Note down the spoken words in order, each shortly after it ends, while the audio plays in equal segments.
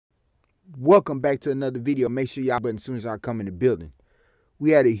Welcome back to another video. Make sure y'all button as soon as y'all come in the building.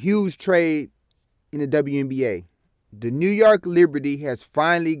 We had a huge trade in the WNBA. The New York Liberty has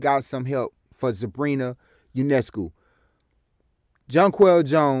finally got some help for Sabrina Ionescu. Jonquel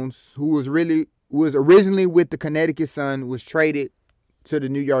Jones, who was originally with the Connecticut Sun, was traded to the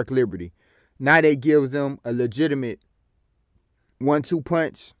New York Liberty. Now that gives them a legitimate 1-2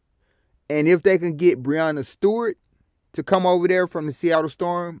 punch. And if they can get Breanna Stewart to come over there from the Seattle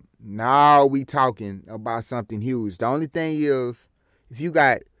Storm, now we talking about something huge. The only thing is, if you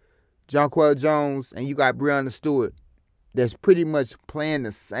got Jonquel Jones and you got Breanna Stewart that's pretty much playing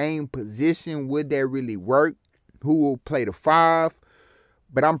the same position, would that really work? Who will play the 5?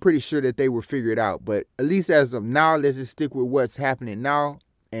 But I'm pretty sure that they will figure it out. But at least as of now, let's just stick with what's happening now.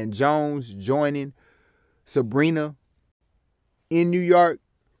 And Jones joining Sabrina in New York,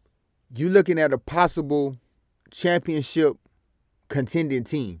 you're looking at a possible championship contending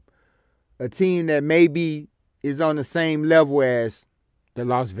team. A team that maybe is on the same level as the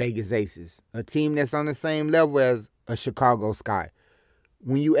Las Vegas Aces. A team that's on the same level as a Chicago Sky.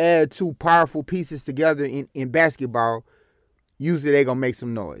 When you add two powerful pieces together in basketball, usually they're going to make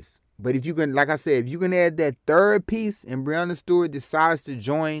some noise. But if you can, like I said, if you can add that third piece and Breanna Stewart decides to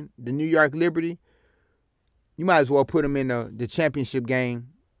join the New York Liberty, you might as well put them in the championship game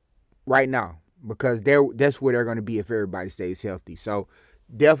right now, because that's where they're going to be if everybody stays healthy. So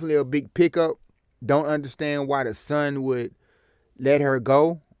definitely a big pickup. Don't understand why the Sun would let her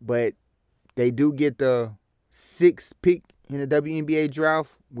go, but they do get the 6th pick in the WNBA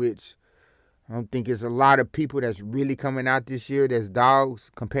draft, which I don't think it's a lot of people that's really coming out this year that's dogs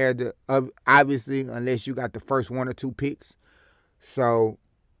compared to, obviously, unless you got the first 1 or 2 picks. So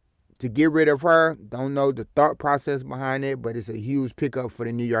to get rid of her, don't know the thought process behind it, but it's a huge pickup for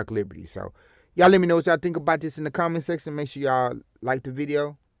the New York Liberty. So y'all let me know what y'all think about this in the comment section. Make sure y'all like the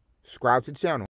video, subscribe to the channel.